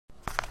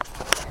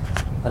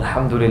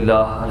الحمد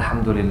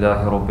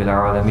لله رب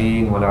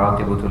العالمين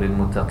والعاقبة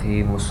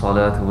للمتقين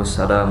والصلاة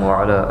والسلام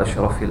على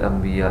أشرف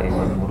الأنبياء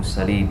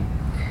والمرسلين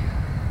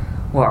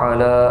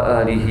وعلى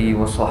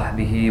آله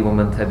وصحبه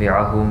ومن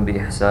تبعهم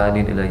بإحسان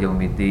إلى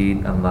يوم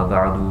الدين أما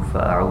بعد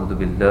فأعوذ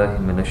بالله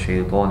من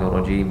الشيطان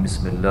الرجيم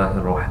بسم الله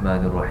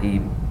الرحمن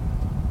الرحيم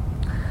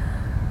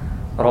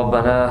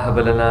ربنا هب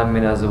لنا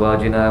من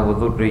أزواجنا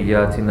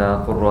وذرياتنا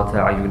قرة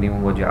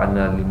أعين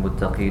واجعلنا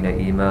للمتقين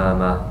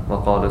إماما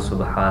وقال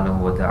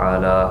سبحانه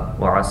وتعالى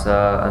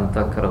وعسى أن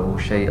تكرهوا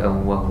شيئا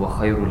وهو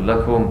خير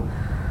لكم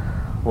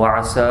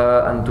وعسى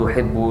أن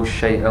تحبوا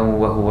شيئا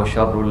وهو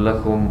شر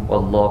لكم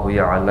والله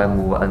يعلم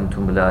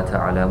وأنتم لا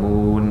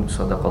تعلمون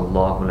صدق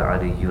الله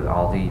العلي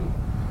العظيم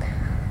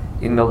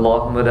إن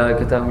الله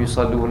وملائكته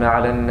يصلون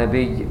على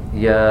النبي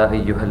يا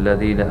أيها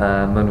الذين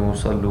آمنوا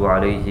صلوا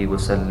عليه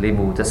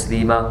وسلموا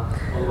تسليما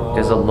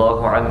جزا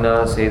الله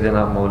عنا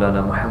سيدنا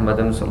مولانا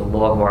محمد صلى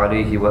الله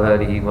عليه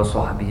وآله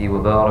وصحبه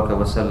وبارك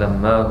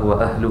وسلم ما هو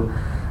أهله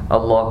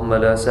اللهم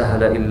لا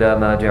سهل إلا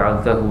ما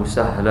جعلته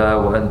سهلا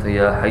وأنت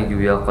يا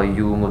حي يا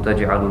قيوم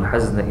تجعل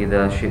الحزن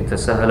إذا شئت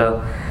سهلا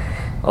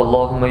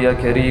اللهم يا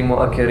كريم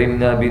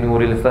أكرمنا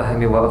بنور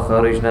الفهم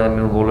وأخرجنا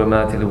من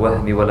ظلمات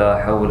الوهم ولا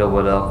حول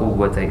ولا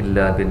قوة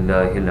إلا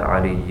بالله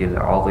العلي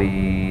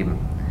العظيم.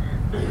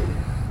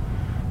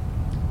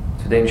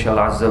 Today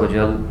inshallah Azza wa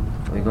Jal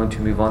we're going to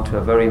move on to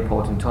a very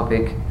important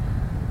topic,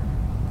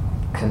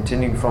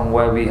 continuing from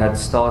where we had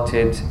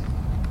started,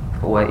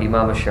 where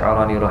Imam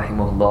al-Sha'rani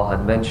rahimahullah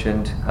had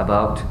mentioned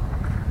about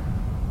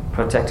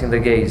protecting the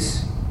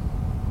gaze.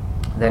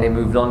 Then he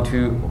moved on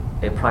to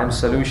a prime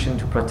solution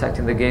to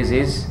protecting the gaze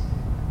is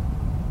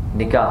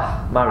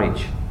nikah,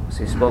 marriage.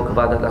 So he spoke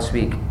about that last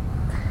week.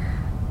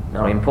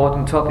 Now, an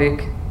important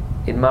topic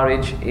in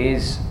marriage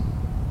is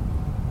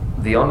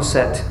the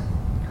onset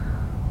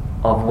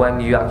of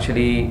when you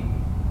actually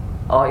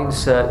are in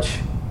search,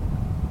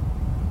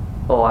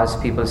 or as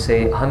people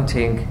say,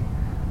 hunting.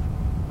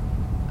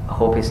 I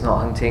hope it's not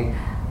hunting,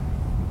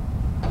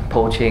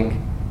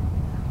 poaching,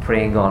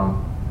 preying on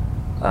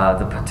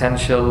the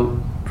potential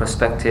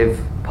prospective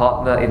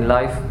partner in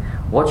life.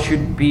 What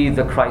should be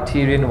the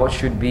criterion, what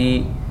should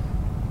be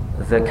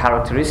the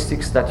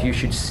characteristics that you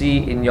should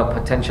see in your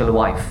potential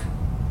wife?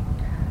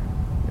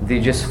 Do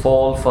you just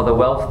fall for the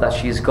wealth that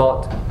she's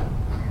got?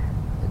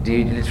 Do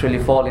you literally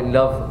fall in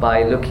love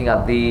by looking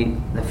at the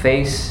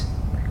face?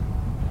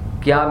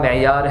 क्या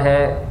मेयार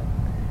है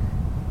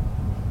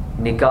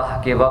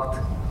निकाह के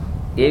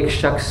वक्त एक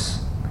शख्स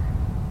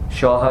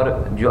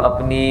शौहर जो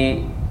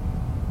अपनी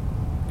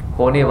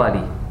होने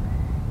वाली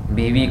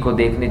बीवी को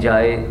देखने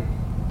जाए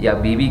या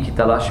बीवी की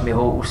तलाश में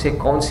हो, उसे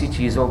कौन सी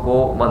चीज़ों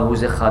को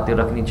मलहूज़ खातिर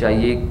रखनी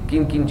चाहिए,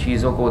 किन किन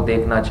चीज़ों को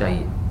देखना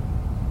चाहिए?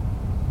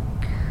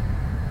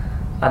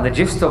 And the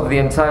gist of the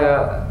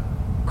entire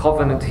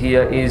covenant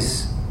here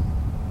is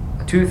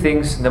two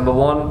things. Number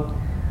one,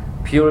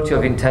 purity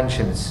of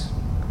intentions.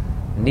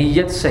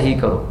 नीयत सही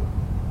करो.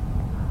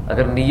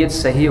 अगर नीयत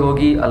सही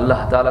होगी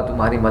अल्लाह ताला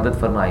तुम्हारी मदद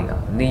फरमाएगा.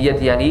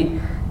 नीयत यानी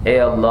ए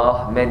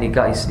अल्लाह मैं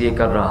निकाह इसलिए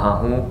कर रहा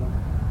हूँ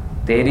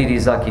तेरी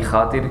रिज़ा की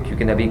खातिर,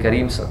 क्योंकि नबी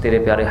करीम तेरे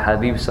प्यारे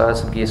हबीब सल्लल्लाहु अलैहि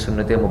वसल्लम की ये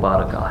सुन्नत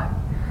मुबारक है,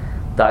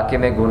 ताकि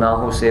मैं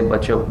गुनाहों से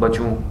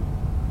बचूं.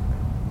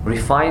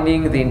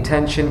 Refining the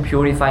intention,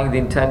 purifying the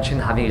intention,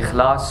 having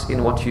ikhlas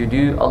in what you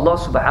do, Allah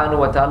subhanahu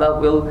wa ta'ala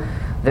will,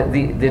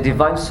 the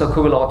divine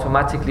succor will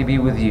automatically be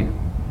with you.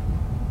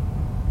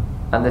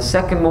 And the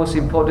second most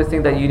important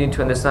thing that you need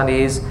to understand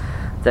is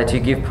that you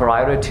give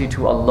priority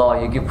to Allah,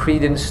 you give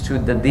credence to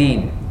the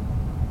deen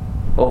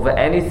over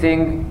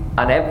anything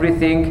and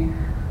everything.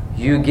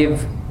 You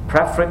give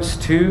preference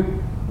to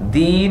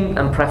deen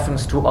and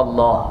preference to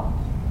Allah.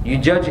 You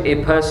judge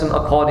a person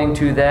according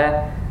to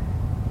their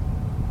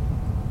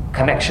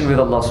connection with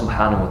Allah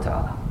subhanahu wa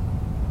ta'ala,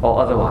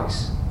 or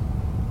otherwise.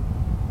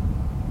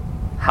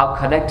 How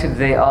connected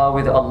they are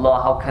with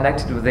Allah, how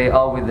connected they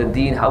are with the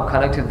deen, how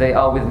connected they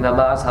are with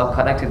namaz, how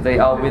connected they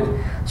are with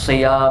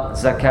siyam,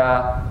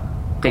 zakah,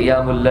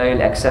 qiyamul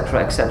layl, etc.,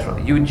 etc.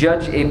 You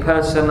judge a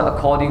person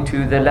according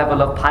to the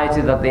level of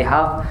piety that they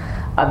have,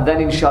 and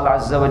then inshallah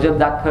azza wa jal,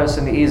 that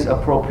person is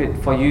appropriate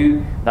for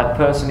you, that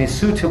person is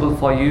suitable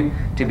for you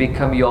to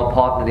become your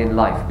partner in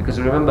life. Because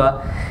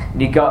remember,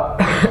 nikah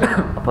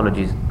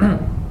apologies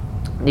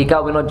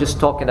nikah,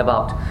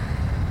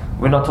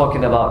 we're not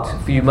talking about a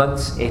few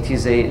months. It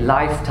is a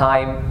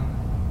lifetime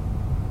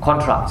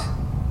contract,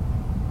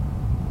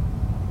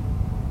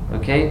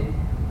 okay,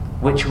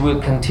 which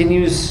will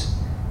continues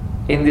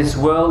in this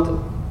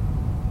world,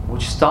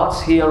 which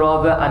starts here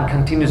rather and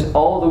continues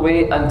all the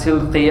way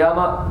until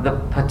Qiyamah. The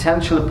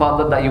potential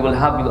partner that you will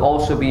have will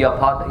also be your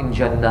partner in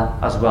Jannah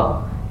as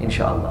well,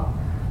 inshallah.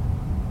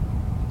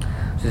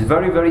 So it's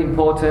very, very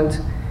important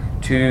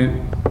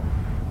to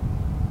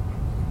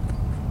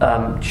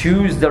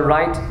choose the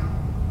right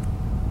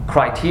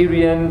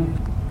criterion,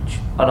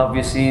 and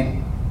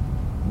obviously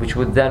which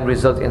would then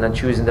result in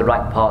choosing the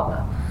right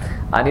partner.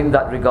 And in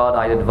that regard,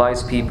 I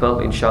advise people,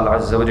 inshallah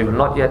azza wa jalla, who are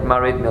not yet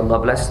married, may Allah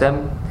bless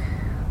them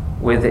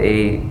with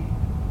a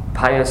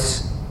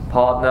pious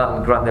partner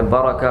and grant them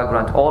barakah,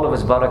 grant all of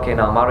us barakah in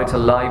our marital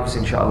lives,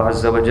 inshaAllah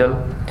Azza wa Jal,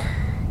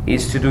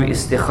 is to do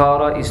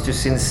istikhara, is to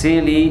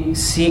sincerely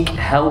seek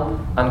help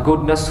and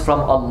goodness from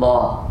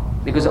Allah.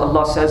 Because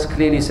Allah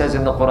clearly says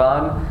in the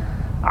Quran,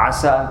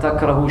 عَسَىٰ أَن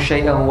تَكْرَهُ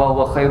شَيْئًا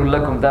وَهُوَ خَيْرٌ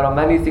لَكُمْ. There are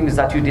many things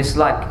that you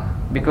dislike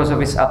because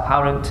of its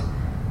apparent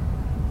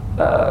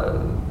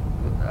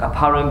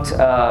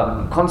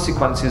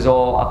consequences,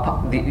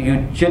 or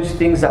you judge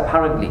things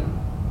apparently.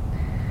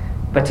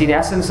 But in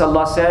essence,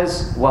 Allah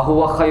says,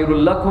 وَهُوَ خَيْرٌ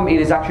لَكُمْ. It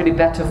is actually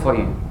better for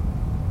you.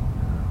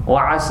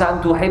 وَعَسَىٰ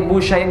أَن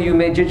تُحِبُّوا شَيْئًا. You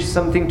may judge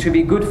something to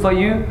be good for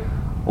you.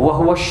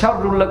 وَهُوَ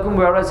شَرٌّ لَكُمْ.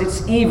 Whereas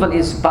its evil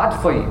is bad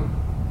for you.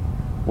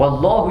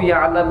 وَاللَّهُ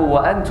يَعْلَمُ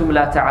وَأَنْتُمْ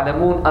لَا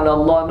تَعْلَمُونَ. And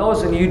Allah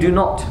knows and you do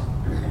not.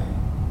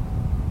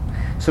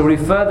 So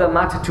refer the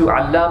matter to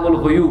Allamul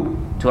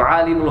Ghuyub, to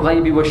Alimul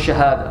Ghaybi wa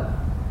Shahada,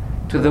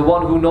 to the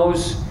one who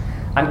knows,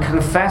 and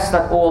confess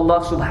that, oh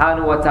Allah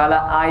subhanahu wa ta'ala,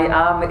 I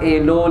am a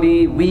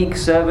lowly, weak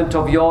servant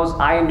of yours.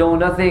 I know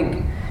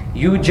nothing.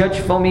 You judge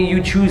for me,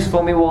 you choose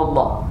for me, oh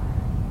Allah.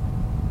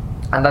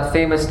 And that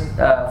famous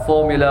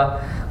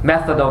formula,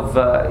 method of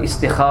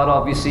istikhara,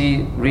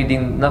 obviously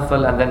reading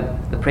nafil and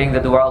then praying the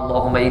dua,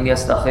 Allahumma inni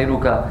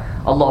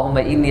astakhiruka,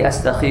 Allahumma inni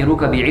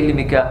astakhiruka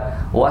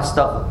bi'ilmika wa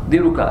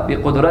astaqdiruka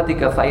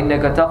biqudratika fa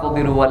innaka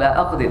taqdiru wa la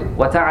aqdir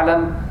wa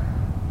ta'lam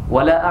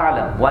wa la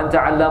a'lam wa anta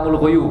 'allamul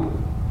ghuyub.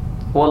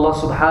 O Allah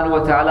subhanahu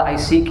wa ta'ala, I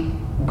seek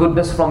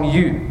goodness from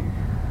you,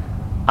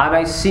 and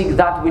I seek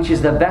that which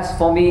is the best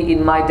for me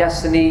in my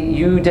destiny.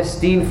 You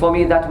destine for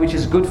me that which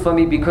is good for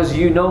me, because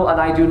you know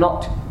and I do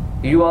not.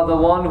 You are the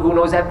one who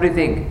knows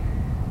everything.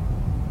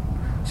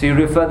 So you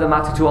refer the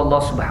matter to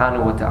Allah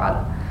subhanahu wa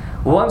ta'ala.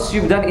 Once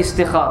you've done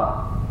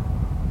istikhara,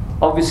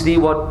 obviously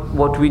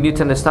what we need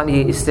to understand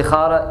here,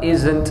 istikhara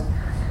isn't,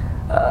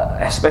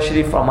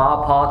 especially from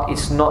our part,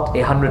 it's not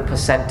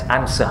 100%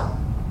 answer.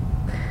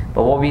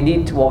 But what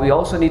we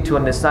also need to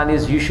understand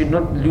is you should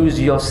not lose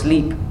your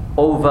sleep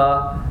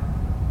over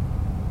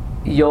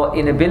your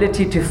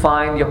inability to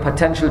find your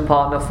potential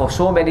partner. For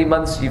so many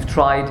months you've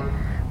tried.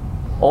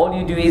 All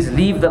you do is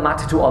leave the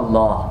matter to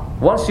Allah.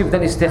 Once you've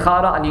done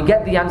istikhara and you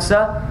get the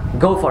answer,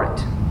 go for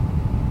it.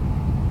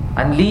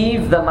 And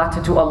leave the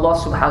matter to Allah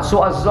subhanahu.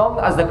 So as long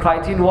as the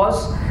criterion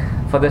was,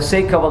 for the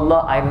sake of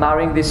Allah, I'm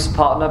marrying this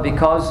partner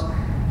because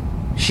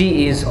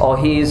she is, or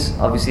he is,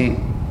 obviously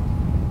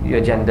your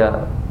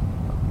gender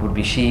would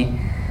be she.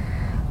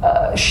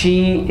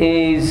 She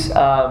is,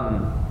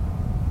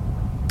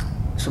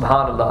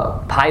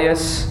 subhanallah,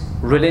 pious,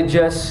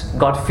 religious,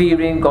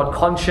 God-fearing,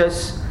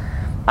 God-conscious,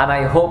 and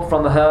I hope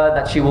from her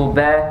that she will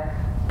bear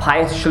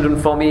pious children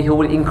for me who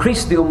will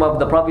increase the ummah of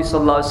the Prophet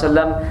sallallahu alaihi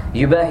wasallam.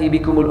 Yubahi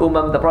bikumul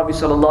ummah. The Prophet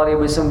sallallahu alaihi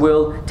wasallam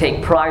will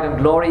take pride and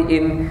glory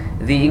in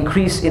the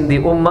increase in the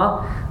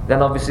ummah.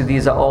 Then obviously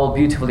these are all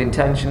beautiful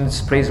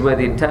intentions,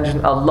 praiseworthy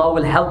intentions. Allah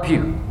will help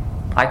you.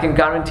 I can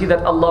guarantee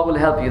that Allah will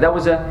help you. There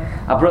was a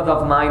brother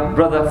of mine,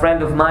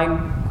 friend of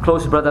mine,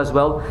 close brother as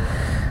well,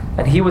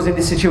 and he was in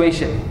this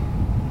situation.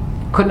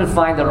 Couldn't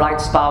find the right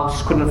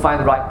spouse, couldn't find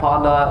the right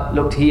partner,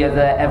 looked here,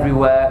 there,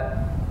 everywhere,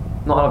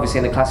 not obviously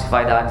in the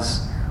classified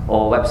ads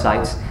or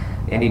websites,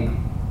 and he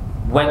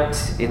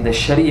went in the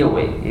Sharia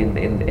way, in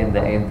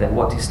the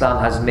what Islam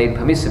has made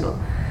permissible.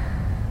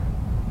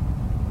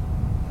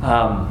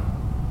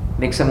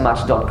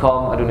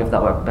 Mixandmatch.com, I don't know if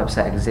that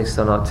website exists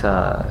or not.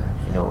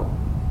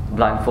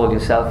 Blindfold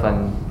yourself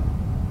and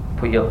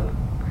put your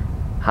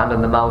hand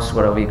on the mouse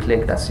wherever you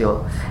click. That's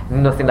your,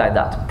 nothing like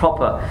that.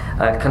 Proper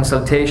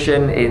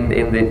consultation in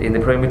the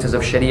perimeters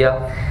of Sharia.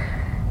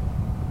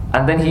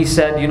 And then he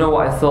said, you know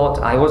what I thought?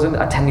 I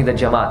wasn't attending the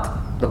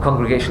Jamaat, the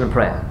congregational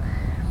prayer,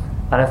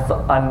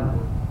 and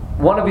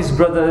one of his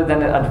brothers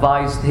then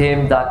advised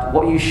him that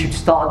what you should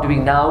start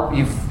doing now,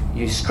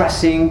 you're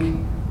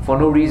stressing for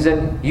no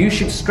reason, you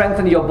should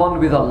strengthen your bond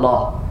with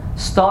Allah.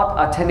 Start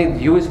attending.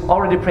 He was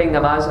already praying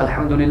namaz,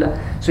 alhamdulillah.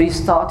 So he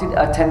started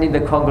attending the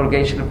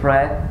congregational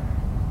prayer.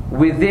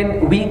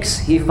 Within weeks,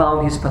 he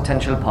found his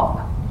potential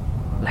partner,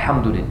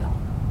 alhamdulillah.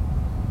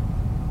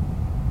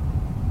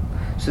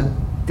 So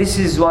this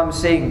is what I'm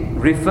saying.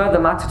 Refer the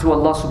matter to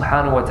Allah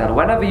subhanahu wa ta'ala.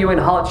 Whenever you're in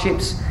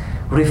hardships,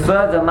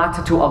 refer the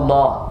matter to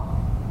Allah.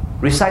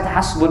 Recite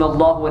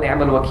Hasbunallahu wa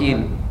ni'mal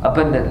wakeel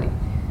abundantly.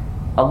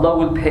 Allah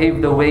will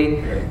pave the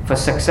way for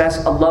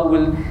success. Allah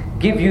will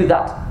give you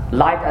that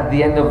light at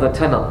the end of the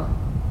tunnel,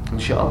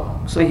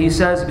 inshallah. So he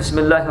says,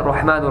 Bismillahir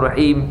Rahmanir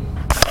Rahim.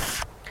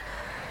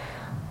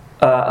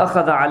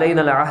 أخذ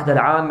علينا العهد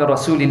العام من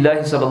رسول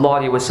الله صلى الله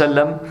عليه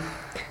وسلم.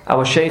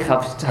 Our Shaykh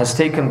has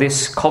taken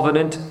this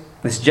covenant,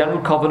 this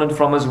general covenant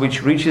from us,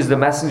 which reaches the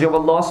Messenger of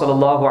Allah صلى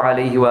الله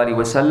عليه وآله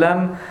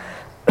وسلم,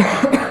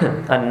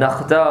 أن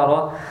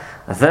نختار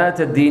ذات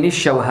الدين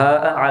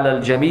الشوهاء على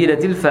الجميلة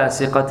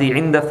الفاسقة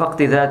عند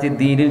فقد ذات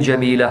الدين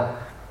الجميلة.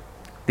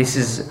 This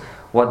is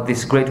what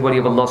this great wali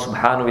of Allah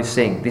subhanahu is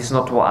saying. This is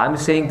not what I'm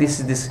saying. This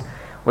is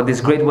what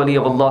this great wali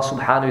of Allah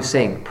subhanahu is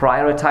saying.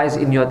 Prioritize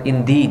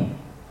in deen.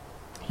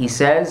 He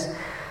says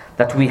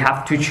that we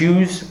have to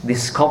choose.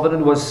 This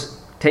covenant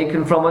was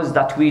taken from us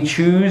that we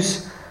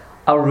choose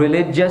a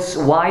religious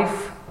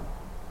wife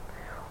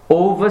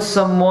over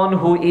someone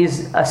who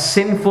is a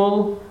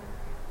sinful,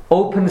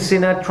 open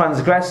sinner,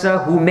 transgressor,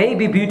 who may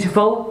be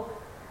beautiful,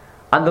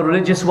 and the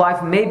religious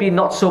wife may be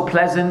not so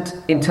pleasant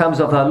in terms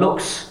of her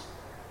looks.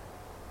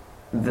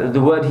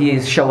 The word here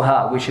is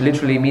shawha, which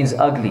literally means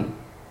ugly.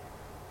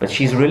 But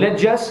she's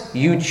religious,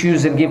 you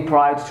choose and give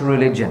priority to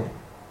religion.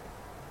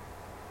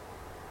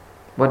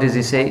 What does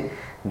he say?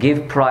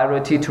 Give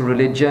priority to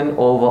religion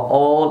over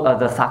all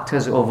other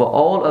factors, over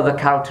all other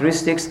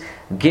characteristics.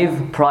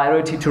 Give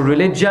priority to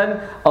religion,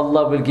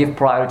 Allah will give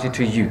priority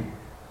to you.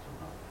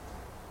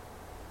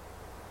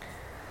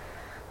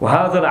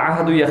 وهذا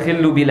العهد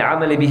يخل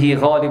بالعمل به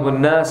غالب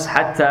الناس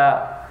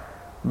حتى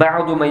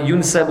بعض من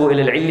ينسب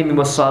إلى العلم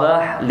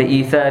والصلاح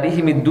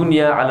لإيثارهم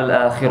الدنيا على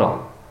الآخرة.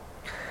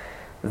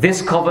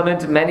 This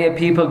covenant, many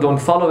people don't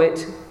follow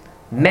it.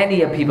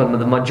 Many people,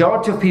 the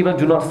majority of people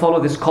do not follow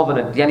this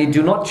covenant. Yani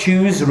do not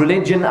choose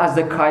religion as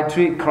the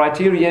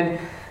criterion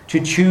to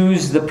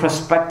choose the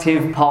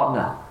prospective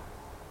partner.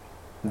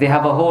 They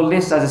have a whole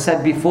list, as I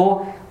said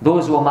before.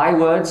 Those were my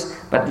words,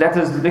 but let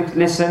us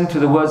listen to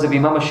the words of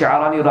Imam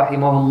Sha'rani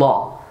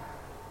rahimahullah.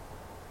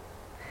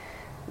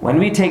 When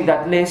we take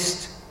that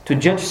list to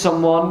judge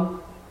someone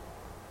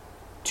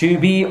to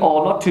be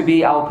or not to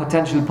be our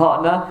potential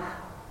partner,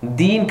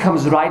 Deen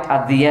comes right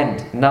at the end.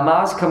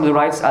 Namaz comes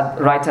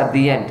right at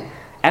the end.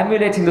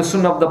 Emulating the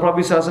sunnah of the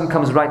Prophet ﷺ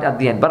comes right at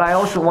the end. But I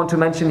also want to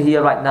mention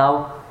here right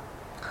now,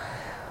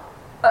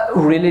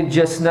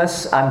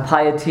 religiousness and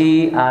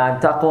piety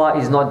and taqwa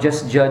is not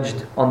just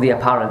judged on the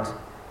apparent.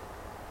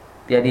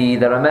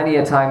 There are many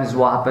a times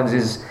what happens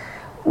is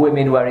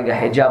women wearing a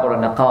hijab or a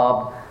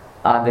niqab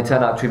and they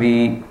turn out to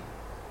be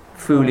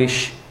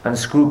foolish,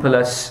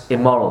 unscrupulous,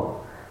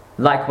 immoral.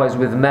 Likewise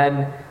with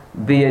men,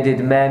 bearded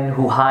men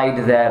who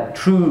hide their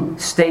true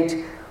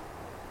state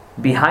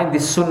behind the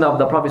sunnah of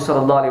the Prophet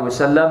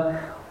ﷺ.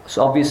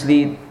 So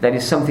obviously there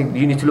is something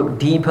you need to look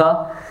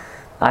deeper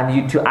and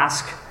you to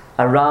ask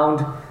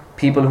around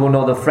people who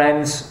know the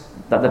friends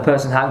that the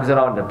person hangs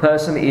around. The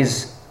person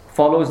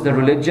follows the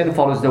religion,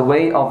 follows the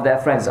way of their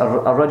friends.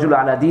 Ar-rajulu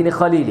ala dini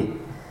khalili.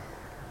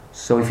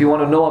 So if you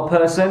want to know a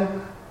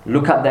person,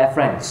 look at their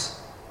friends.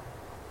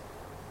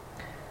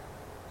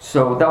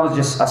 So that was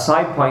just a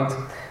side point.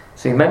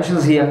 So he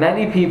mentions here,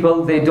 many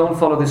people, they don't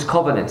follow this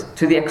covenant.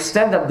 To the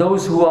extent that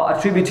those who are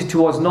attributed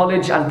towards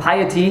knowledge and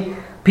piety,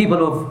 people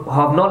who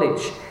have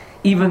knowledge,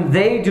 even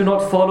they do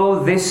not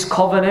follow this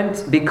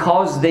covenant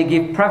because they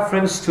give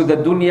preference to the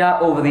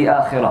dunya over the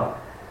akhirah.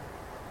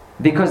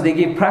 Because they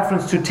give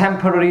preference to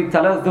temporary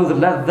taladhdud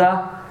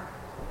ladha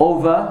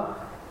over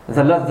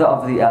the ladha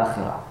of the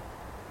akhirah.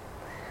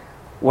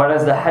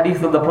 Whereas the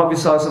hadith of the Prophet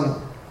ﷺ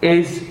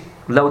is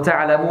لو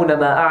تعلمون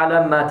ما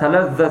أعلم ما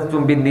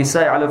تلذذتم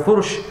بالنساء على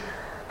الفرش.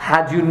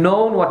 Had you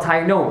known what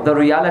I know, the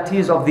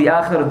realities of the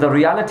akhirah, the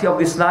reality of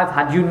this life,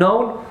 had you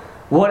known,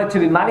 were it to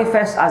be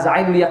manifest as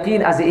Ainul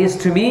Yaqeen as it is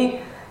to me,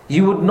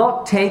 you would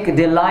not take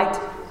delight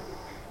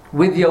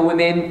with your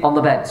women on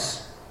the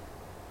beds.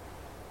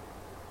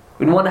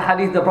 In one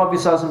hadith the Prophet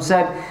ﷺ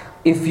said,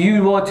 if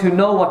you were to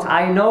know what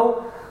I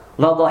know,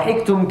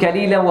 لَضَحِكْتُمْ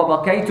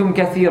كَلِيلًا وَبَكَيْتُمْ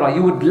كَثِيرًا.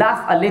 You would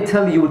laugh a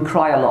little, you would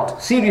cry a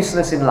lot.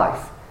 Seriousness in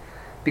life.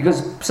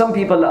 Because some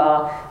people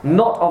are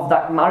not of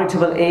that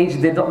maritable age,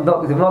 they've not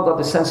got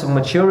the sense of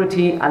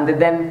maturity, and they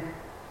then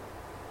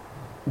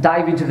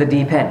dive into the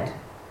deep end.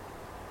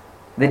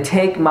 They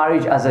take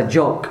marriage as a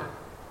joke.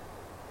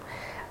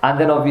 And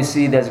then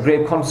obviously there's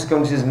grave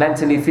consequences,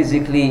 mentally,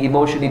 physically,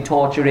 emotionally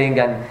torturing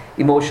and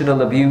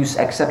emotional abuse,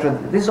 etc.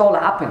 This all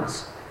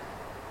happens.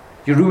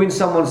 You ruin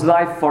someone's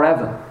life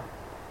forever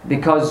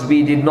because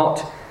we did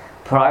not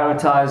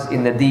prioritize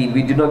in the deen.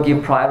 We do not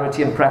give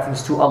priority and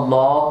preference to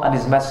Allah and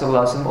His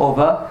Messenger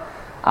over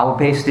our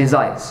base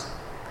desires.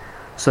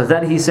 So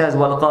then he says,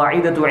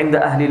 وَالْقَاعِدَةُ عِنْدَ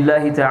أَهْلِ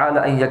اللَّهِ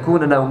تَعَالَى أَنْ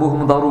يَكُونَ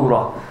نَوْمُهُمْ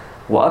ضَرُورًا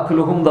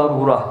وَأَكْلُهُمْ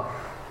ضَرُورًا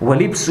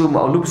ولبسهم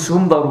أو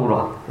لبسهم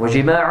ضرورة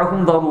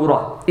وجماعهم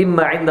ضرورة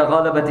إما عند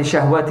غلبة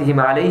شهواتهم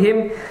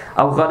عليهم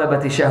أو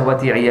غلبة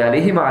شهوة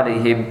عيالهم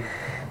عليهم.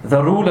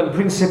 The rule and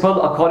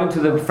principle according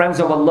to the friends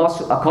of Allah,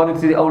 according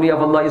to the awliya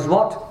of Allah is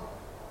what?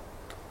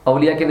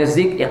 awliya के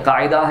नज़दीक एक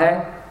कायदा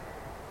है,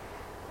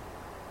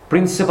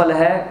 principal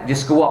है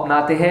जिसको वो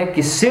अपनाते हैं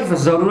कि सिर्फ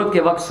ज़रूरत के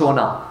वक्त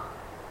सोना,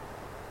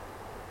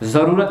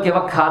 ज़रूरत के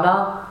वक्त खाना,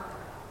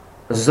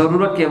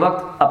 ज़रूरत के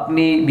वक्त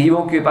अपनी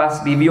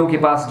बीवियों के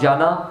पास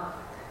जाना,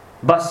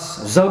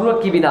 बस ज़रूरत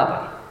की बिना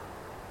पर,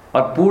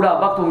 और पूरा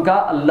वक्त उनका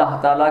अल्लाह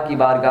ताला की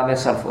बारगाह में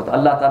सर्फ होता है.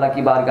 अल्लाह ताला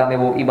की बारगाह में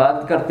वो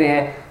इबादत करते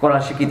हैं, कुरान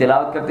शरीफ की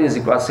तिलावत करते हैं,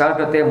 ज़िक्र अस्कार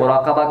करते हैं,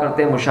 मुराक़बा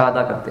करते हैं,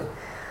 मुशाहदा करते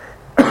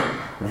हैं.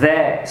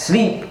 Their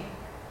sleep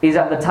is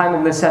at the time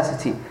of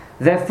necessity.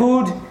 Their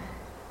food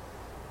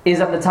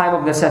is at the time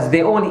of necessity.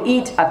 They only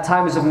eat at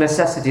times of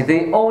necessity.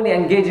 They only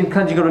engage in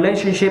conjugal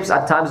relationships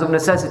at times of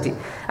necessity.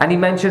 And he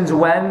mentions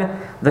when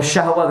the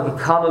shahwa,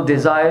 the carnal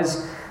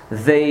desires,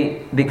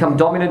 they become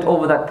dominant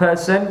over that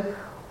person,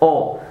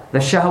 or the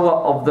shahwa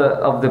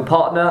of the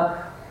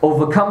partner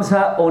overcomes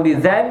her, only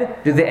then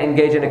do they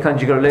engage in a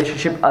conjugal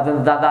relationship. Other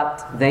than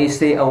that, they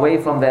stay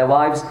away from their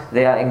wives.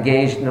 They are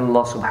engaged in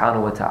Allah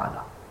subhanahu wa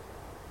ta'ala.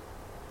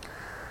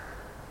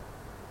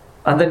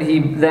 And then he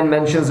then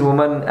mentions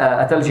woman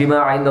atal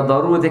jimaa inda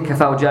darurati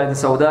kafa wajalid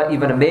sawda.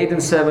 Even a maiden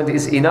servant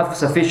is enough,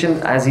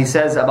 sufficient, as he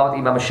says about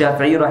Imam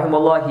Shafi'i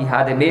rahimahullah. He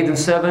had a maiden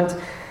servant.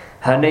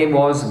 Her name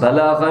was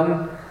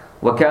Balaghan.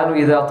 وكانوا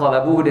إذا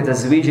طلبوه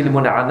لتزويج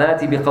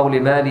المنعمات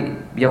بقول مالي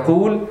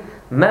يقول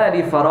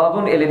مالي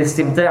فراغ إلى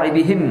الاستمتاع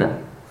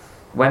بهن.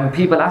 When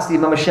people ask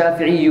Imam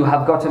Shafi'i, you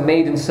have got a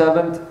maiden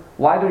servant,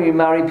 why don't you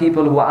marry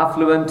people who are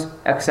affluent,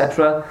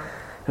 etc.,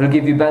 who will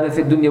give you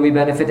benefit, dunyawi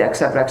benefit,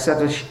 etc.,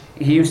 etc.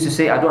 He used to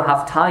say, I don't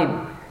have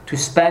time to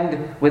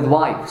spend with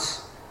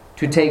wives,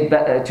 to take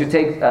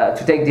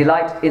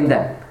delight in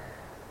them.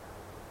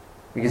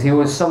 Because he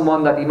was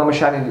someone that Imam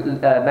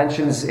Shafi'i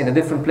mentions in a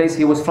different place.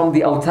 He was from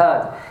the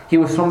awtad, he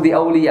was from the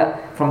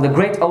awliya, from the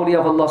great awliya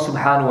of Allah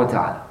subhanahu wa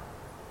ta'ala.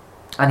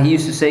 And he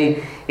used to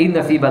say,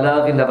 Inna fi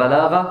balaghin la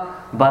balagha.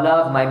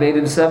 Balagh, my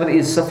maiden servant,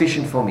 is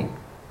sufficient for me.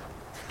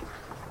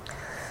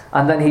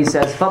 And then he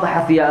says,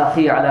 فَضْحَثْ يَا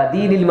أَخِي عَلَى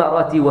دِينِ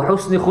الْمَرْأَةِ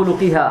وَحُسْنِ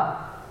خُلُقِهَا.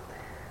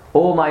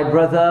 O my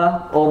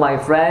brother, O my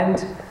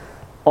friend,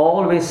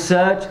 always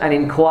search and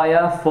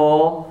inquire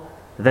for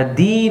the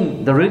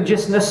deen, the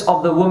religiousness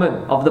of the woman,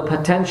 of the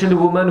potential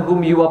woman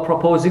whom you are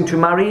proposing to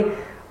marry.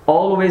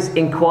 Always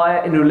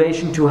inquire in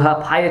relation to her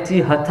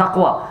piety, her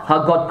taqwa,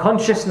 her God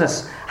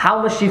consciousness,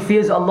 how much she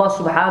fears Allah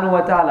subhanahu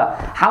wa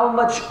ta'ala, how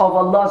much of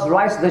Allah's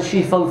rights does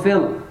she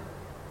fulfill.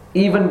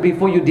 Even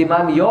before you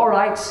demand your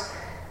rights,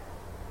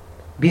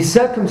 be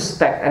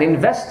circumspect and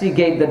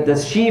investigate that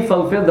does she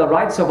fulfill the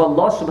rights of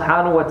Allah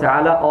subhanahu wa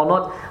ta'ala or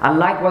not. And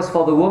likewise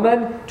for the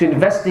woman, to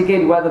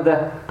investigate whether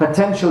the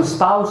potential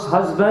spouse,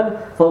 husband,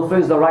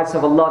 fulfills the rights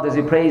of Allah. Does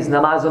he pray his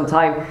namaz on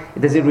time?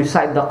 Does he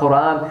recite the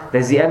Quran?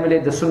 Does he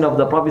emulate the sunnah of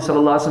the Prophet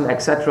sallallahu alaihi wasallam,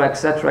 etc.,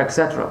 etc.,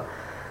 etc.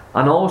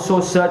 And also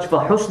search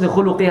for husn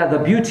khuluqiyah, the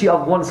beauty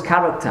of one's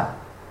character.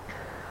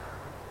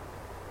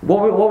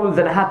 What will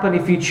then happen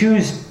if you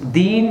choose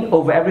deen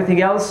over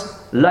everything else?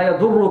 لا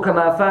يضرك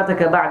ما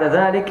فاتك بعد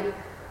ذلك.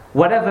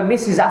 Whatever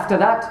misses after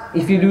that,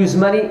 if you lose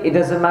money, it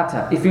doesn't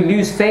matter. If you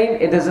lose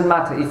fame, it doesn't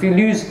matter. If you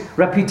lose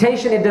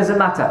reputation, it doesn't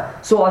matter.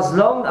 So as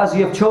long as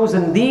you have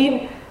chosen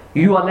deen,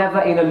 you are never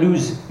a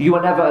loser.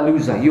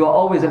 You are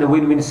always in a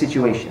win-win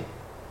situation.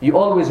 You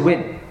always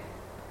win.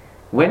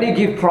 When you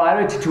give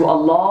priority to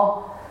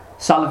Allah,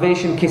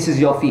 salvation kisses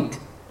your feet.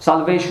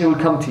 Salvation will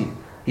come to you.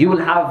 You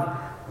will have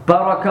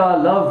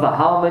barakah, love,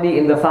 harmony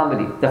in the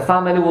family. The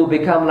family will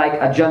become like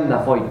a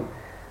Jannah for you,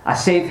 a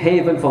safe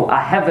haven for you, a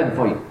heaven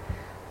for you.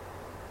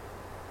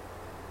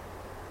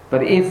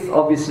 But if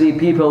obviously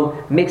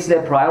people mix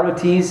their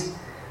priorities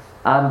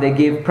and they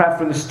give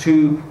preference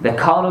to the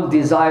carnal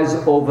desires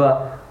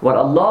over what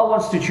Allah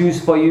wants to choose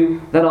for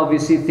you, then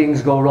obviously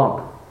things go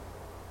wrong.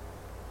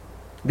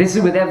 This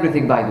is with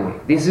everything, by the way.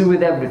 This is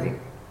with everything.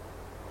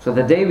 So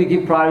the day we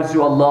give priority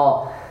to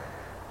Allah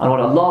and what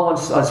Allah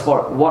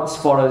wants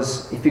for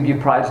us, if you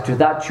give priority to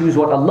that, choose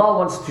what Allah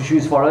wants to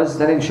choose for us,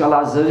 then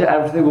inshallah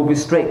everything will be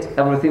straight.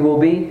 Everything will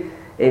be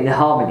in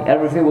harmony.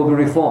 Everything will be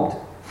reformed.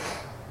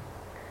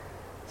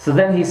 So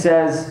then he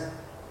says,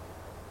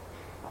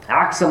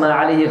 عَكْسَ مَا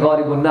عَلَيْهِ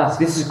غَالِبُ النَّاسِ.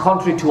 This is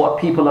contrary to what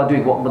people are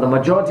doing, what the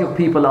majority of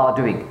people are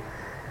doing.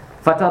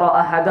 فَتَرَى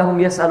أَحَدَهُمْ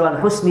يَسْأَلُ عَنْ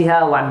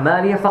حُسْنِهَا وَعَنْ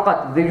مَالِهَا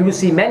فَقَطْ. You will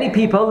see many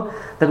people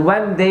that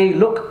when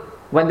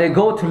they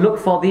go to look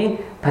for the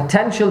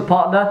potential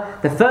partner,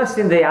 the first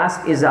thing they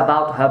ask is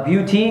about her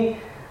beauty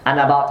and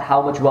about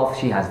how much wealth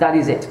she has. That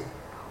is it.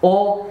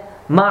 Or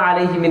مَا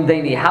عَلَيْهِ مِنْ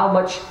دَيْنِهِ, how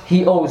much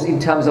he owes in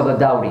terms of a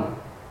dowry.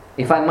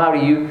 If I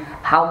marry you,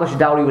 how much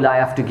dowry will I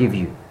have to give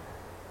you?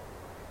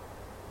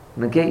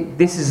 Okay,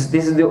 these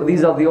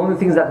are the only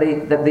things that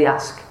they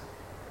ask.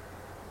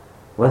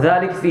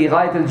 وَذَلِكَ فِي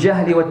غَايَةِ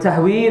الْجَهْلِ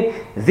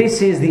وَالتَّهْوِيرِ.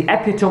 This is the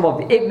epitome of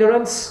the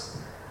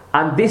ignorance,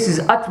 and this is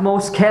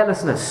utmost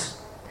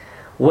carelessness.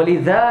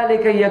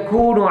 وَلِذَلِكَ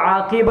يَكُونُ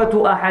عَاقِبَةُ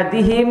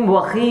أَحَدِهِمْ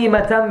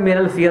وَخِيمَةً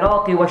مِنَ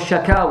الْفِرَاقِ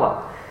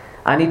وَالشَّكَاوَةِ.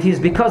 And it is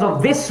because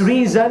of this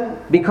reason,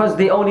 because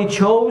they only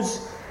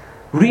chose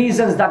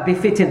reasons that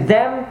befitted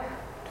them,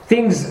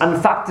 things and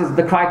factors,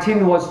 the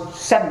criterion was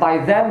set by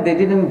them, they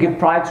didn't give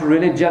priority to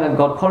religion and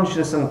God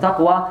consciousness and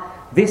taqwa.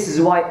 This is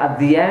why at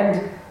the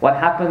end, what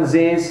happens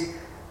is,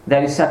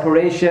 there is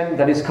separation,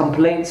 there is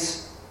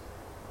complaints.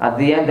 At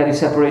the end, there is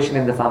separation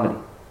in the family.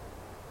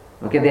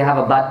 Okay, they have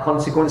a bad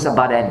consequence, a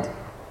bad end.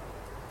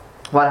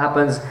 What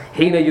happens?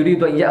 حين يريد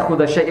أن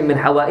يأخذ شيء من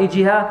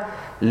حوائجها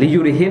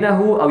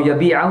ليرهنه أو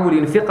يبيعه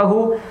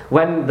لينفقه.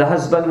 When the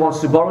husband wants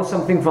to borrow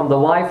something from the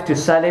wife to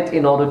sell it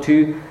in order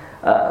to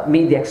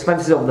meet the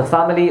expenses of the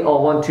family,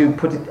 or want to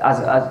put it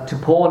to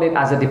pawn it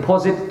as a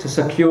deposit to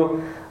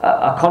secure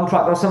a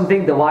contract or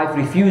something, the wife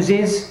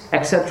refuses,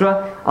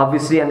 etc.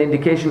 Obviously an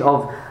indication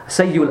of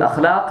sayyul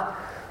akhlaq.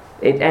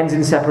 It ends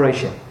in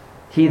separation.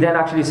 He then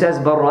actually says,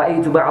 بَلْ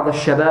رَأَيْتُ بَعْضَ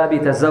الشَّبَابِ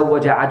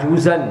تَزَوَّجَ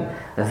عَجُوزًا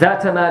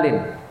ذَاتَ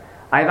مَالٍ.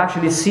 I've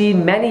actually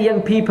seen many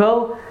young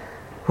people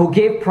who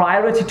gave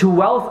priority to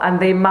wealth, and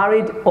they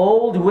married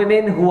old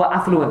women who were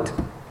affluent.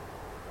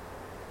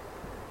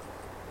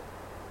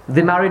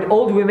 They married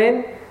old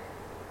women,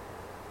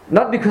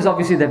 not because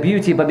obviously the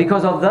beauty, but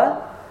because of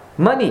the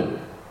money.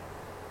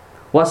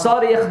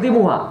 وَصَارَ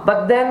يَخْدِمُهَا.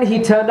 But then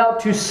he turned out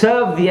to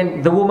serve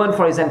the woman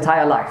for his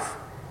entire life.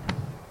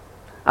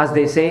 As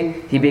they say,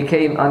 he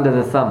became under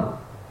the thumb.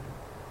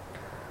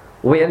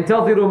 وَيَنْتَظِرُ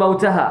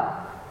مَوْتَهَا.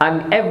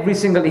 And every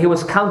single day, he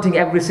was counting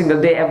every single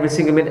day, every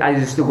single minute as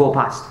he used to go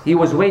past. He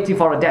was waiting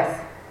for a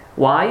death.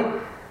 Why?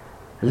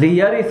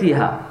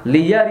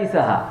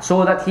 لِيَرِثَهَا.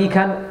 So that he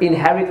can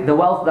inherit the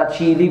wealth that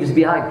she leaves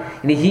behind.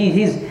 And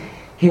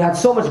he had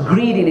so much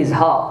greed in his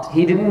heart.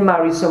 He didn't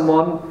marry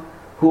someone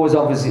who was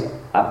obviously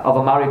of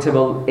a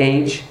marriageable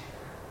age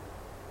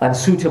and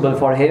suitable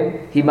for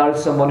him. He married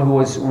someone who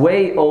was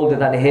way older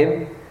than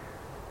him,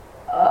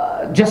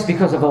 just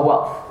because of her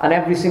wealth. And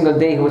every single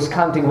day he was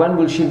counting, when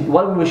will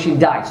she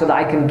die, so that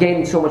I can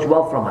gain so much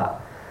wealth from her.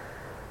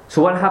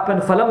 So what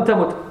happened? فَلَمْ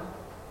تَمُتْ.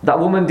 That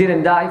woman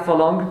didn't die for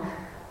long.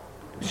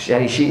 She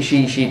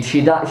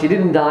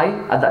didn't die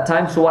at that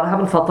time. So what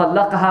happened?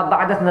 فَطَلَّقَهَا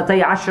بَعْدَ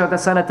 12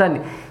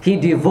 سَنَةً. He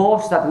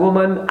divorced that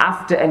woman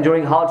after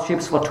enduring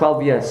hardships for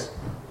 12 years.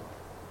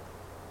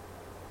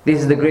 This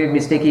is the grave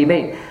mistake he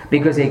made,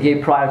 because he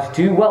gave priority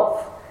to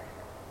wealth.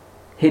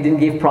 He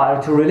didn't give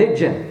priority to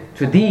religion,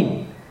 to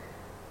deen,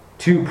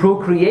 to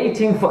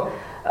procreating for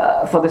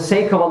the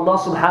sake of Allah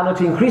subhanahu wa ta'ala,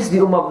 to increase the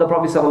ummah of the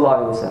Prophet sallallahu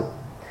alaihi wasallam.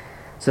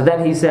 So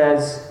then he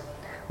says,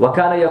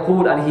 وَكَانَ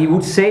يَقُولُ, and he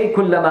would say,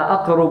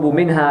 كُلَّمَا أَقْرُبُ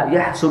مِنْهَا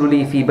يَحْصُلُ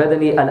لِي فِي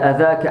بَدَنِي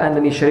الْأَذَى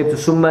كَأَنَّنِي شَرِبْتُ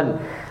سُمًّا.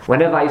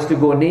 Whenever I used to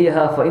go near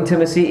her for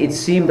intimacy, it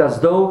seemed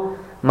as though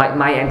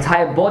my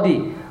entire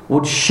body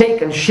would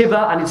shake and shiver,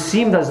 and it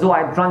seemed as though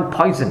I drank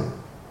poison.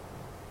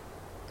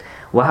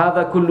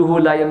 وَهَذَا كُلُّهُ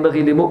لَا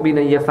يَنْبَغِي لِمُؤْمِنٍ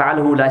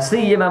يَفْعَلُهُ لَا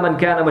سِيَّمَا مَنْ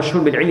كَانَ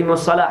مَشْهُورٌ بِالْعِلْمِ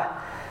وَالصَّلَاحِ.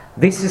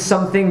 This is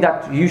something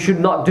that you should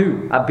not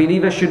do. A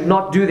believer should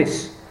not do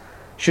this.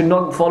 Should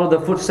not follow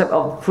the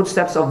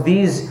footsteps of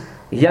these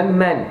young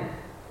men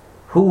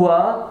who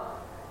were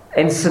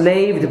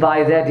enslaved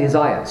by their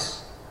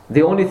desires.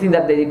 The only thing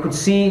that they could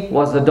see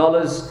was the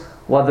dollars,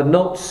 were the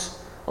notes.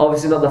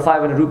 Obviously not the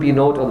 500 rupee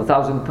note or the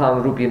 1,000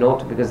 pound rupee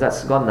note, because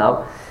that's gone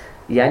now.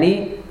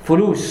 Yani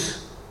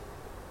fulus.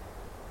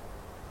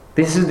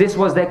 This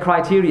was their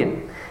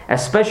criterion.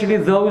 Especially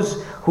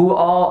those who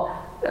are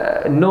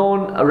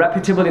known,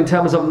 reputable in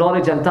terms of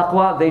knowledge and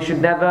taqwa. They should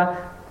never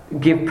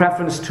give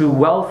preference to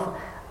wealth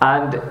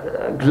and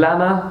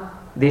glamour.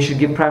 They should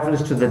give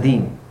preference to the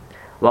deen.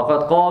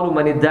 وَقَدْ قَالُوا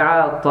مَنِ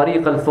ادَّعَى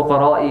طَرِيقَ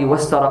الْفُقَرَاءِ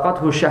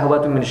وَاسْتَرَقَتْهُ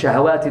شَهْوَةٌ مِنْ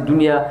شَهَوَاتِ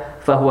الدُّنْيَا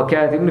فَهُوَ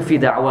كَاذِبٌ فِي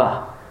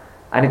دَعْوَاهِ.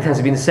 And it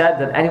has been said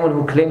that anyone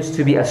who claims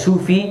to be a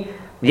Sufi,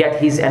 yet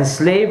he's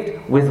enslaved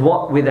with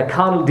a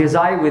carnal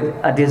desire, with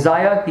a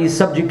desire, he's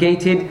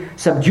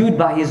subdued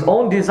by his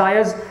own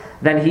desires,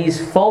 then he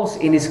is false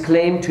in his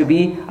claim to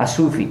be a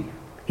Sufi.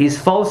 He is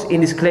false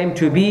in his claim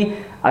to be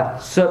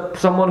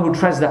someone who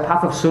treads the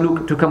path of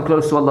suluk to come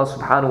close to Allah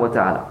subhanahu wa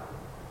ta'ala.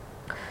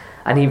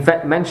 And he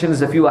mentions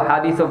a few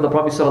ahadith of the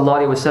Prophet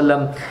sallallahu alaihi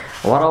wasallam.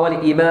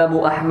 وروى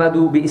الإمام أحمد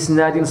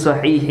بإسناد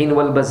صحيح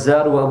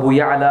والبزار وأبو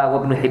يعلى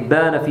وابن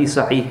حبان في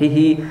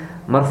صحيحه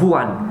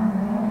مرفوعا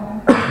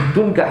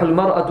تنكح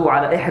المرأة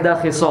على إحدى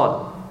خصال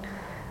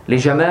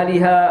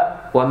لجمالها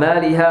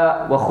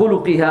ومالها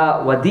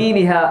وخلقها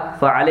ودينها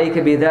فعليك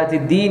بذات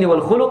الدين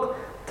والخلق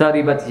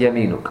تربت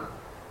يمينك.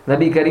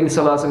 नबी करीम सल्लल्लाहु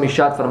अलैहि वसल्लम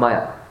इरशाद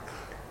फरमाया,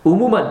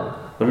 उमूमन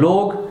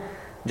लोग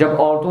जब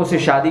औरतों से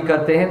शादी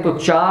करते हैं तो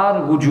 4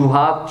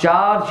 वजूहात,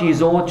 4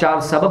 चीज़ों,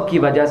 4 सबब की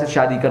वजह से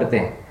शादी करते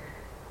हैं.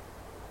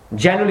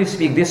 Generally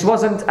speak, this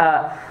wasn't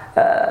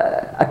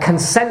a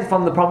consent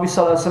from the Prophet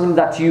ﷺ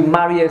that you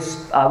marry a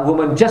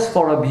woman just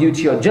for her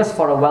beauty or just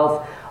for her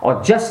wealth or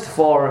just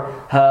for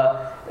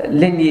her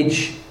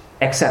lineage,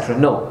 etc.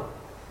 No.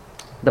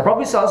 The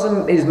Prophet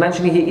ﷺ is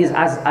mentioning he is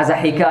as a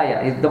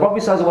hikayah. The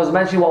Prophet ﷺ was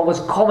mentioning what was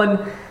common,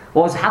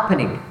 what was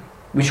happening,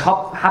 which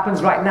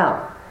happens right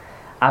now.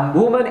 A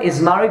woman is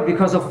married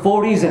because of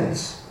 4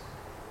 reasons.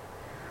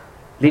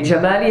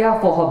 لِجَمَالِهَا,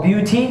 for her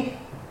beauty.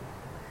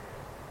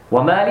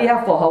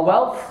 وَمَالِهَا, for her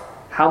wealth,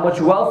 how much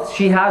wealth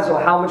she has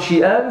or how much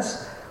she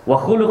earns.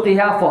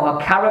 وَخُلُقِهَا, for her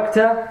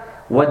character.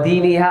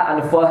 وَدِينِهَا,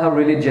 and for her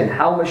religion,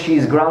 how much she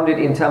is grounded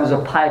in terms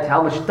of piety,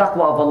 how much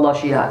taqwa of Allah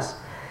she has.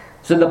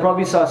 So the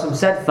Prophet ﷺ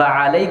said,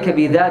 فَعَلَيْكَ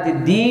بِذَاتِ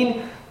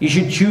الدِّينِ, you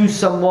should choose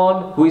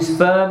someone who is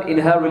firm in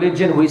her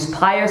religion, who is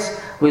pious,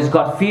 who is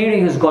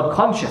God-fearing, who is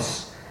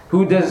God-conscious,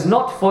 who does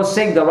not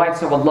forsake the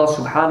rights of Allah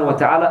subhanahu wa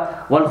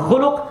ta'ala.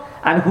 وَالْخُلُقِ,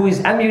 and who is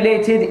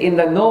emulated in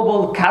the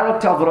noble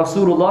character of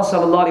Rasulullah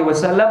sallallahu alaihi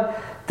wasallam.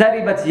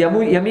 تَرِبَتْ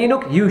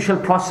يَمِينُكَ, you shall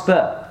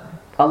prosper.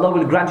 Allah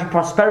will grant you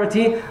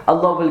prosperity,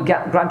 Allah will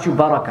grant you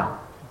barakah.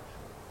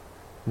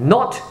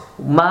 Not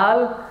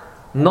mal,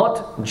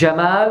 not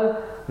jamal,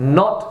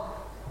 not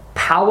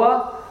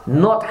power,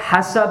 not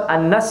hasab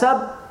and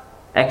nasab,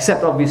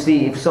 except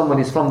obviously if someone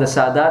is from the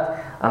Sadat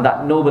and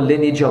that noble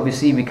lineage,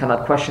 obviously we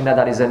cannot question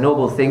that is a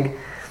noble thing.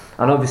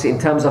 And obviously in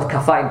terms of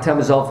kafa, in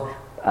terms of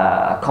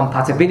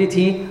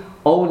compatibility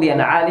only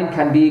an alim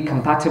can be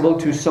compatible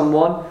to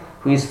someone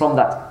who is from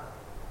that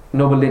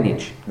noble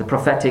lineage, the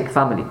prophetic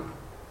family.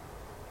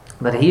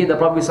 But here the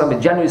Prophet ﷺ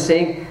generally is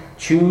saying,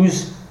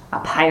 choose a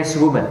pious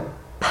woman.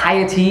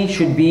 Piety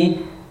should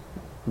be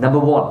number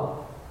one.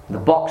 The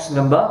box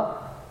number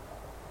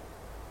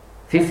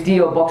 50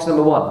 or box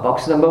number 1?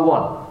 Box number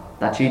 1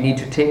 that you need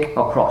to tick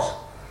across.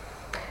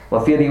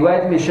 وفي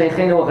رواية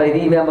للشيخين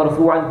وغيرهما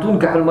مرفوعا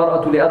تنكح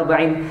المرأة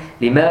لأربع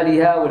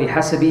لمالها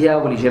ولحسبها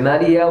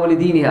ولجمالها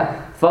ولدينها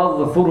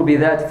فاظفر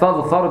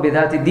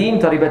بذات الدين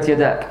تربت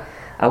يداك.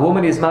 A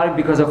woman is married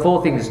because of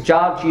 4 things.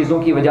 4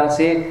 चीज़ों की वजह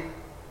से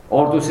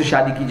औरतों से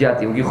शादी की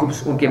जाती है.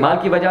 उनके माल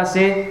की वजह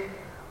से,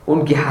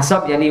 उनकी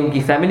हसब यानी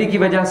उनकी फैमिली की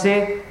वजह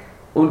से,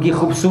 उनकी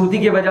खूबसूरती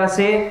की वजह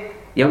से,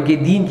 या उनके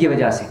दीन की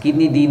वजह से.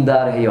 कितनी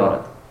दीनदार है ये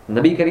औरत.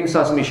 नबी करीम सल्लल्लाहु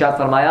अलैहि वसल्लम ने इरशाद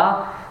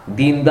फरमाया,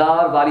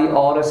 दीनदार वाली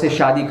औरत से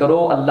शादी करो,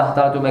 अल्लाह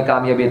ताला तुम्हें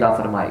कामयाबी अता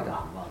फरमाएगा,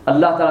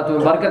 अल्लाह ताला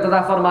तुम्हें बरकत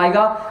अता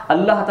फरमाएगा,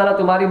 अल्लाह ताला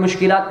तुम्हारी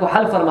मुश्किलात को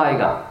हल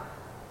फरमाएगा.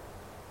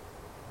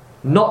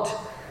 Not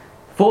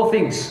 4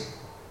 things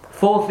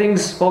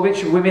for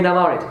which women are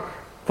married.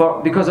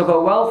 Because of her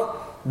wealth,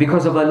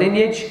 because of her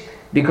lineage,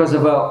 because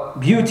of her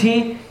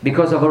beauty,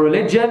 because of her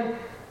religion.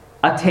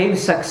 Attain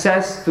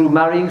success through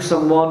marrying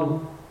someone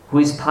who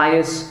is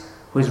pious,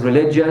 who is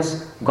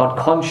religious, God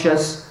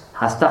conscious,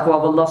 has taqwa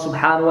of Allah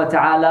subhanahu wa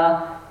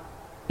ta'ala,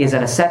 is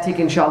an ascetic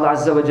inshallah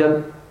azza wa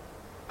jal.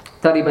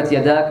 Taribat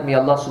yadak, may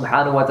Allah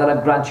subhanahu wa ta'ala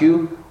grant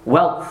you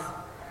wealth.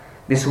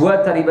 This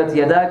word taribat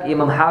yadak,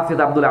 Imam Hafiz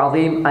Abdul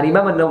Azim and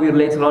Imam al-Nawawi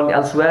later on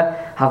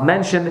elsewhere have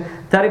mentioned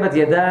taribat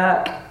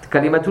yadak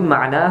kalimatun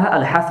ma'naha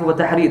al-hath wa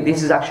tahrir.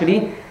 This is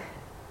actually,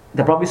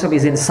 the Prophet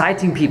is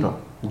inciting people,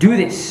 do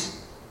this.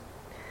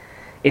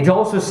 It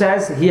also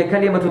says هي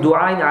كلمة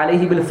دعاء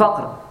عليه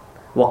بالفقر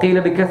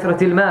وقيل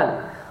بكثرة المال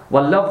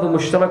واللفظ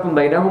مشترك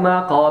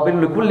بينهما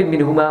قابل لكل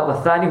منهما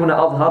والثاني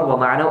هنا أظهر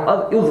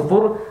ومعناه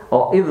اظفر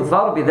أو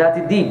اظفر بذات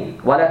الدين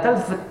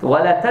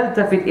ولا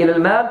تلتفت إلى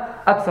المال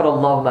أكثر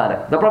الله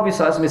مالك. The Prophet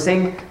ﷺ is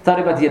saying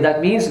تربت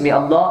يدك means may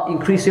Allah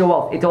increase your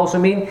wealth. It also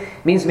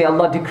means may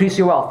Allah decrease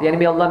your wealth. Yani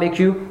may Allah make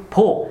you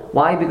poor.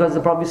 Why? Because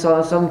the Prophet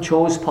ﷺ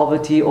chose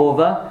poverty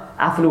over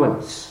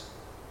affluence.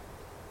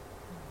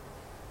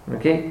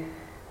 Okay.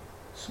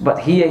 But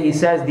here he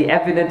says the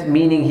evident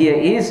meaning here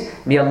is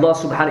may Allah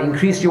subhanahu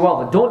increase your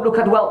wealth. Don't look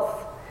at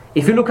wealth.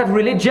 If you look at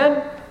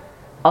religion,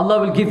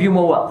 Allah will give you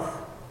more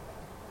wealth.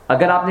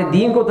 अगर आपने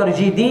दीन को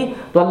तरजीह दी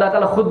तो अल्लाह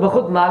ताला खुद ब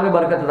खुद माल में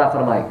बरकत अता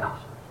फरमाएगा.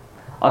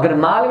 अगर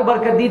माल में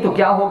बरकत दी तो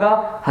क्या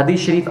होगा?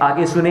 हदीस शरीफ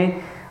आगे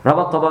सुने.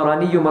 रवा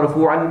तबरानी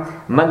मरफूअन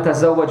मन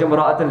तज़व्वज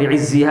इम्राअतन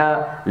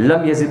लिइज़्ज़िहा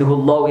लम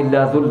यज़िदहु अल्लाहु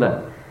इल्ला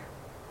ज़ुल्लन.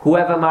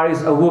 Whoever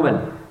marries a woman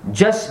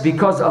just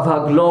because of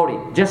her glory,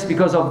 just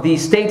because of the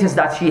status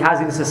that she has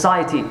in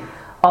society,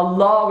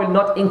 Allah will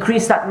not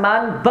increase that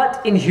man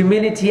but in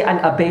humility and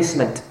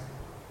abasement.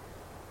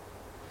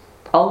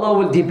 Allah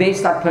will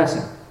debase that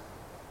person.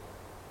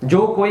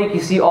 जो कोई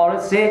किसी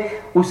औरत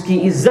से उसकी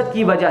इज्जत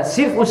की वजह,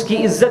 सिर्फ उसकी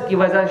इज्जत की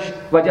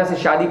वजह से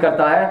शादी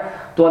करता है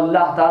तो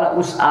अल्लाह ताला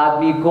उस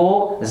आदमी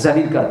को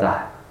जलील करता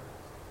है.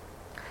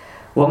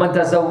 وَمَنْ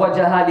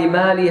تَزَوَّجَهَا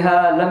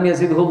لِمَالِهَا لَمْ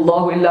يَزِدْهُ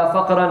اللَّهُ إِلَّا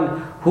فَقْرًا.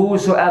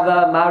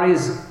 Whosoever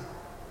marries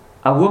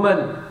a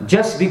woman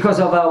just because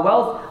of her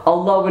wealth,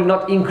 Allah will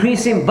not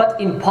increase him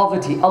but in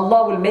poverty.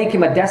 Allah will make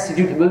him a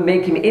destitute, will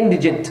make him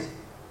indigent.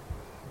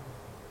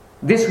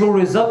 This will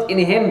result in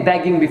him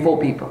begging before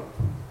people.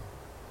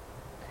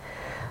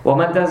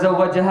 وَمَنْ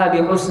تَزَوَّجَهَا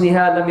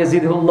لِحُسْنِهَا لَمْ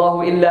يَزِدْهُ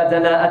اللَّهُ إِلَّا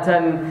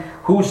دَنَاءَةً.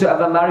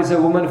 Whosoever marries a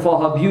woman for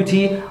her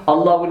beauty,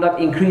 Allah will not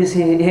increase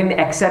him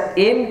except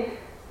in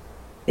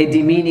a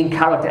demeaning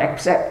character,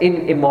 except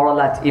in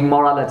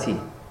immorality.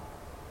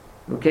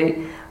 Okay?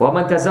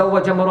 وَمَنْ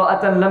تَزَوَّجَ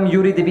امْرَأَةً لَمْ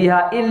يُرِدْ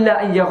بِهَا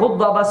إِلَّا أَنْ يَغُضَّ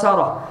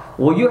بَصَرَهُ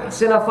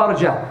وَيُحْسِنَ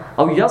فَرْجَهُ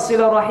أَوْ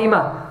يَصِلَ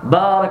رَحِمَهُ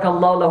بَارَكَ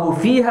اللَّهُ لَهُ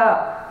فِيهَا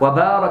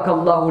وَبَارَكَ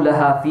اللَّهُ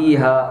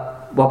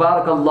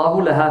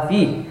لَهَا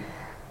فِيهِ.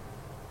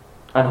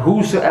 And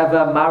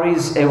whosoever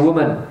marries a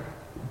woman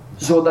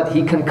so that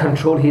he can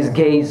control his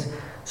gaze,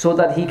 so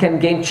that he can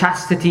gain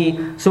chastity,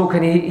 so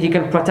he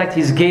can protect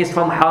his gaze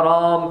from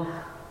haram,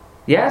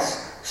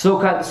 yes, so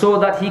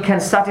that he can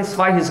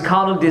satisfy his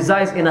carnal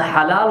desires in a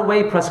halal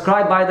way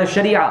prescribed by the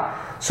Sharia,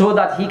 so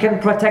that he can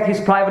protect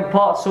his private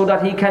parts, so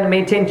that he can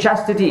maintain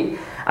chastity,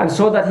 and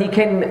so that he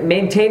can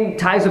maintain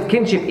ties of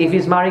kinship if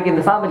he's marrying in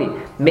the family,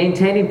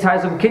 maintaining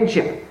ties of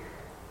kinship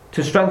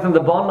to strengthen the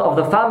bond of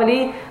the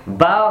family.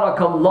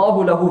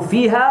 Barakallahu lahu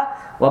fiha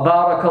wa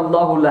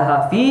barakallahu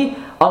laha fi.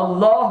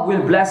 Allah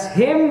will bless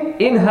him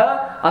in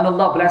her and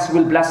Allah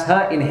will bless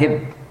her in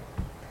him.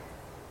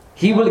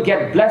 He will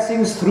get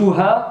blessings through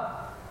her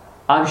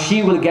and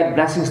she will get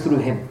blessings through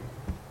him.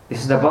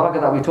 This is the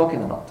barakah that we're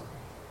talking about.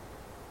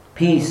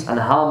 Peace and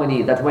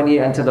harmony, that when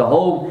you enter the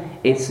home,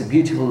 it's a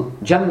beautiful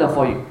Jannah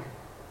for you.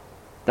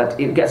 That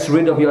it gets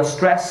rid of your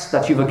stress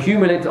that you've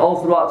accumulated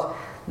all throughout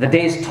the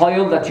day's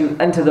toil, that you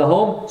enter the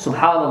home.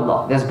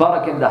 Subhanallah, there's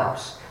barakah in the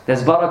house.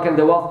 There's barakah in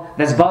the wealth.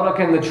 There's barakah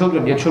in the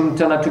children. Your children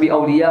turn out to be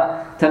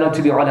awliya, turn out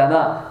to be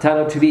ulama, turn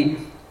out to be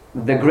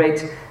the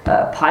great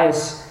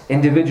pious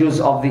individuals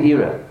of the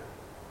era.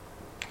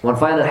 One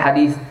final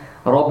hadith,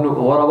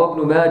 وروى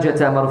ابن ماجة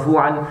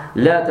مرفوعا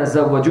لا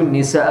تزوجوا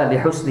النساء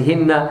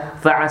لحسنهن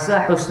فعسى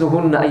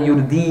حسنهن أن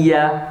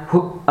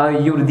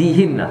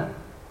يرديهن.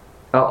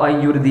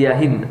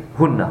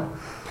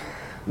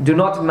 Do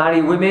not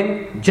marry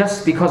women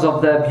just because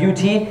of their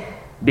beauty,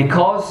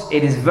 because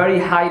it is very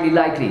highly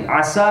likely.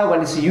 Asa, when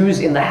it's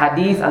used in the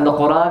hadith and the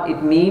Quran,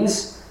 it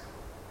means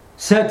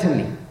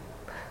certainly.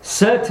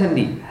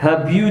 Certainly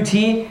her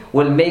beauty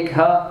will make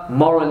her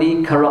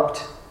morally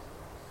corrupt.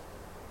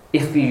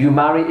 If you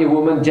marry a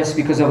woman just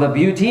because of her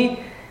beauty,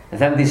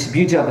 then this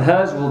beauty of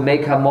hers will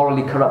make her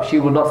morally corrupt. She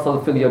will not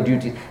fulfill your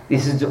duty.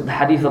 This is the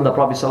hadith of the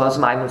Prophet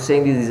ﷺ. I'm not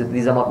saying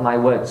these are not my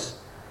words.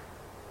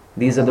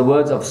 These are the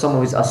words of someone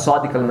who is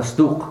as-sadiq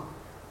al-masduq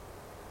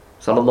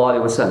sallallahu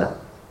alayhi wa sallam.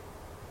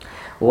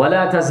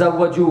 وَلَا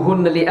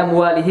تَزَوَّجُوهُنَّ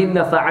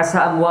لِأَمْوَالِهِنَّ فَعَسَى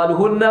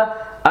أَمْوَالُهُنَّ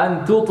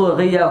أَن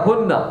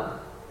تُطْغِيَهُنَّ.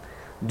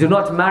 Do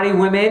not marry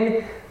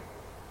women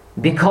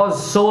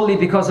solely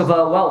because of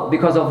her wealth,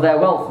 because of their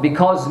wealth,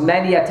 because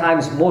many a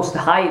times, most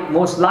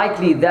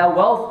likely their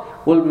wealth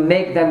will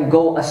make them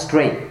go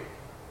astray,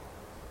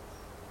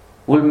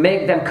 will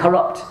make them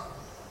corrupt.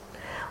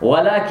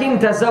 وَلَكِنْ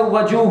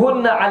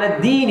تَزَوَّجُوهُنَّ عَلَى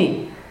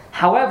الدِّينِ.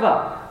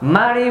 However,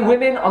 marry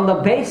women on the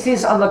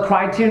basis, on the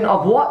criterion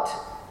of what?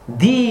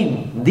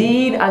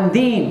 Deen and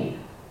deen.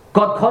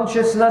 God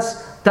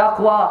consciousness,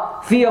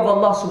 taqwa, fear of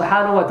Allah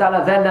subhanahu wa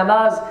ta'ala, their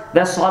namaz,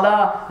 their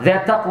salah,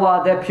 their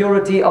taqwa, their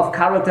purity of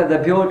character,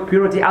 their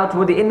purity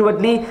outwardly,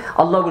 inwardly,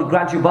 Allah will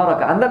grant you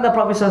barakah. And then the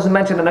Prophet ﷺ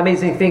mentioned an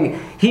amazing thing.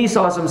 He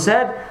ﷺ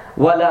said,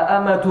 وَلَا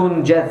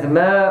أَمَةٌ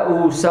جَذْمَاءُ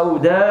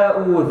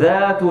سَوْدَاءُ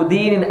ذَاتُ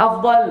دِينٍ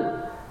أَفْضَلٍ.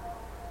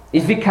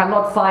 If we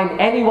cannot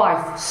find any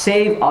wife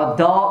save a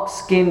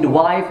dark-skinned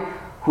wife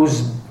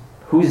who's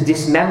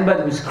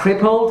dismembered, who's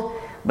crippled,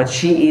 but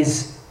she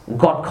is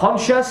God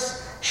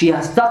conscious, she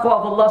has taqwa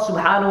of Allah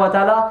subhanahu wa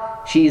ta'ala,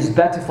 she is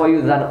better for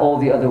you than all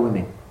the other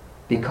women.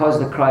 Because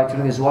the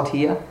criterion is what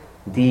here?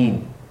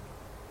 Deen.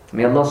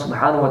 May Allah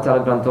subhanahu wa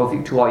ta'ala grant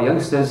tawfiq to our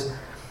youngsters,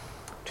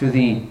 to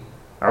the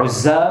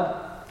uzzab,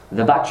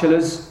 the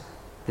bachelors,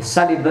 the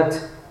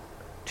celibate,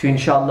 to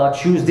inshallah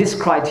choose this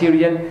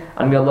criterion,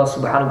 and may Allah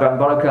subhanahu wa ta'ala grant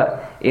barakah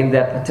in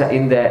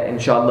their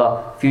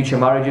inshallah future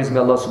marriages. May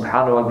Allah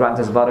subhanahu wa ta'ala grant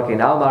us barakah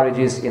in our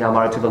marriages, in our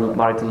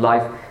marital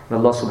life. May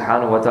Allah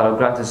subhanahu wa ta'ala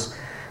grant us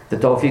the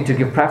tawfiq to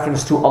give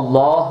preference to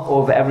Allah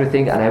over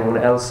everything and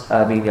everyone else.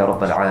 Ameen ya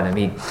Rabbal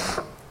Alameen.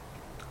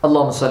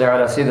 اللهم صل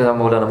على سيدنا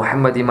مولانا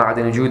محمد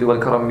معدن الجود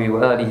والكرم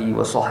وآله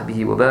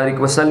وصحبه وبارك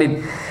وسلم.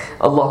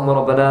 اللهم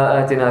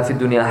ربنا آتنا في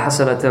الدنيا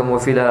حسنة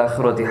وفي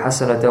الآخرة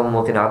حسنة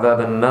وقنا عذاب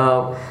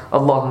النار.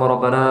 اللهم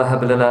ربنا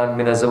هب لنا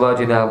من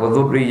أزواجنا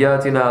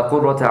وذرياتنا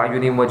قرة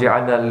أعين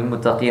واجعلنا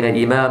للمتقين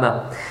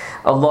إماما.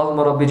 اللهم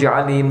رب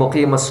اجعلني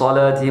مقيم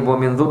الصلاة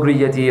ومن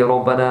ذريتي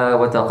ربنا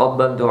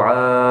وتقبل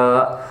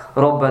دعاء.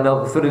 ربنا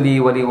اغفر لي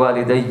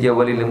ولوالدي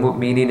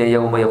وللمؤمنين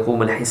يوم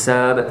يقوم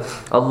الحساب.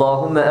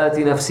 اللهم آت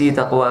نفسي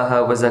تقواها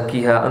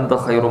وزكيها أنت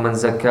خير من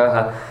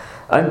زكاها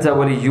أنت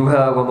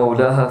وليها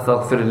ومولاها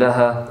فاغفر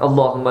لها.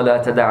 اللهم لا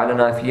تدع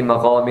لنا في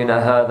مقامنا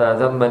هذا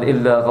ذنبا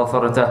إلا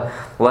غفرته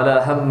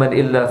ولا هما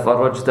إلا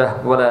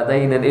فرجته ولا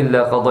دينا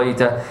إلا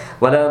قضيته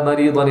ولا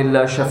مريضا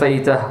إلا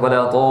شفيته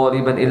ولا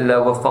طالبا إلا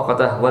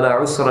وفقته ولا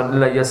عسرا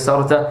إلا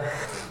يسرته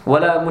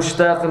ولا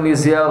مشتاق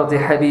لزيارة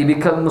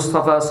حبيبك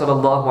المصطفى صلى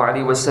الله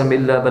عليه وسلم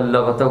إلا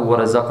بلغته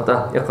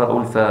ورزقته. اقرأوا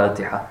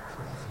الفاتحة.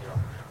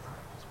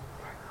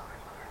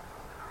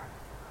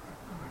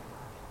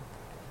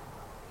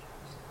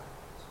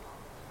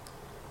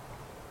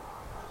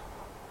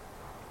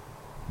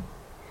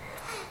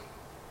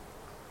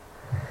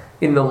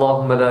 إن الله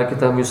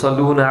وملائكته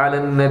يصلون على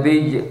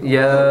النبي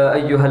يا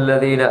أيها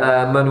الذين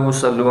آمنوا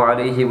صلوا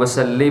عليه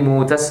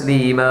وسلموا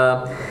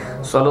تسليما.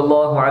 صلى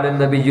الله على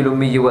النبي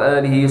الأمي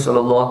وآله صلى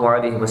الله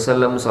عليه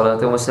وسلم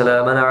صلاة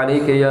وسلاما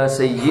عليك يا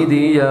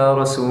سيدي يا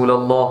رسول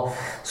الله.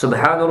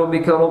 سبحان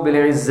ربك رب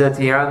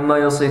العزة عما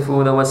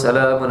يصفون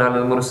وسلام على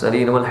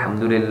المرسلين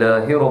والحمد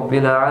لله رب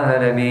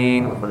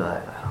العالمين.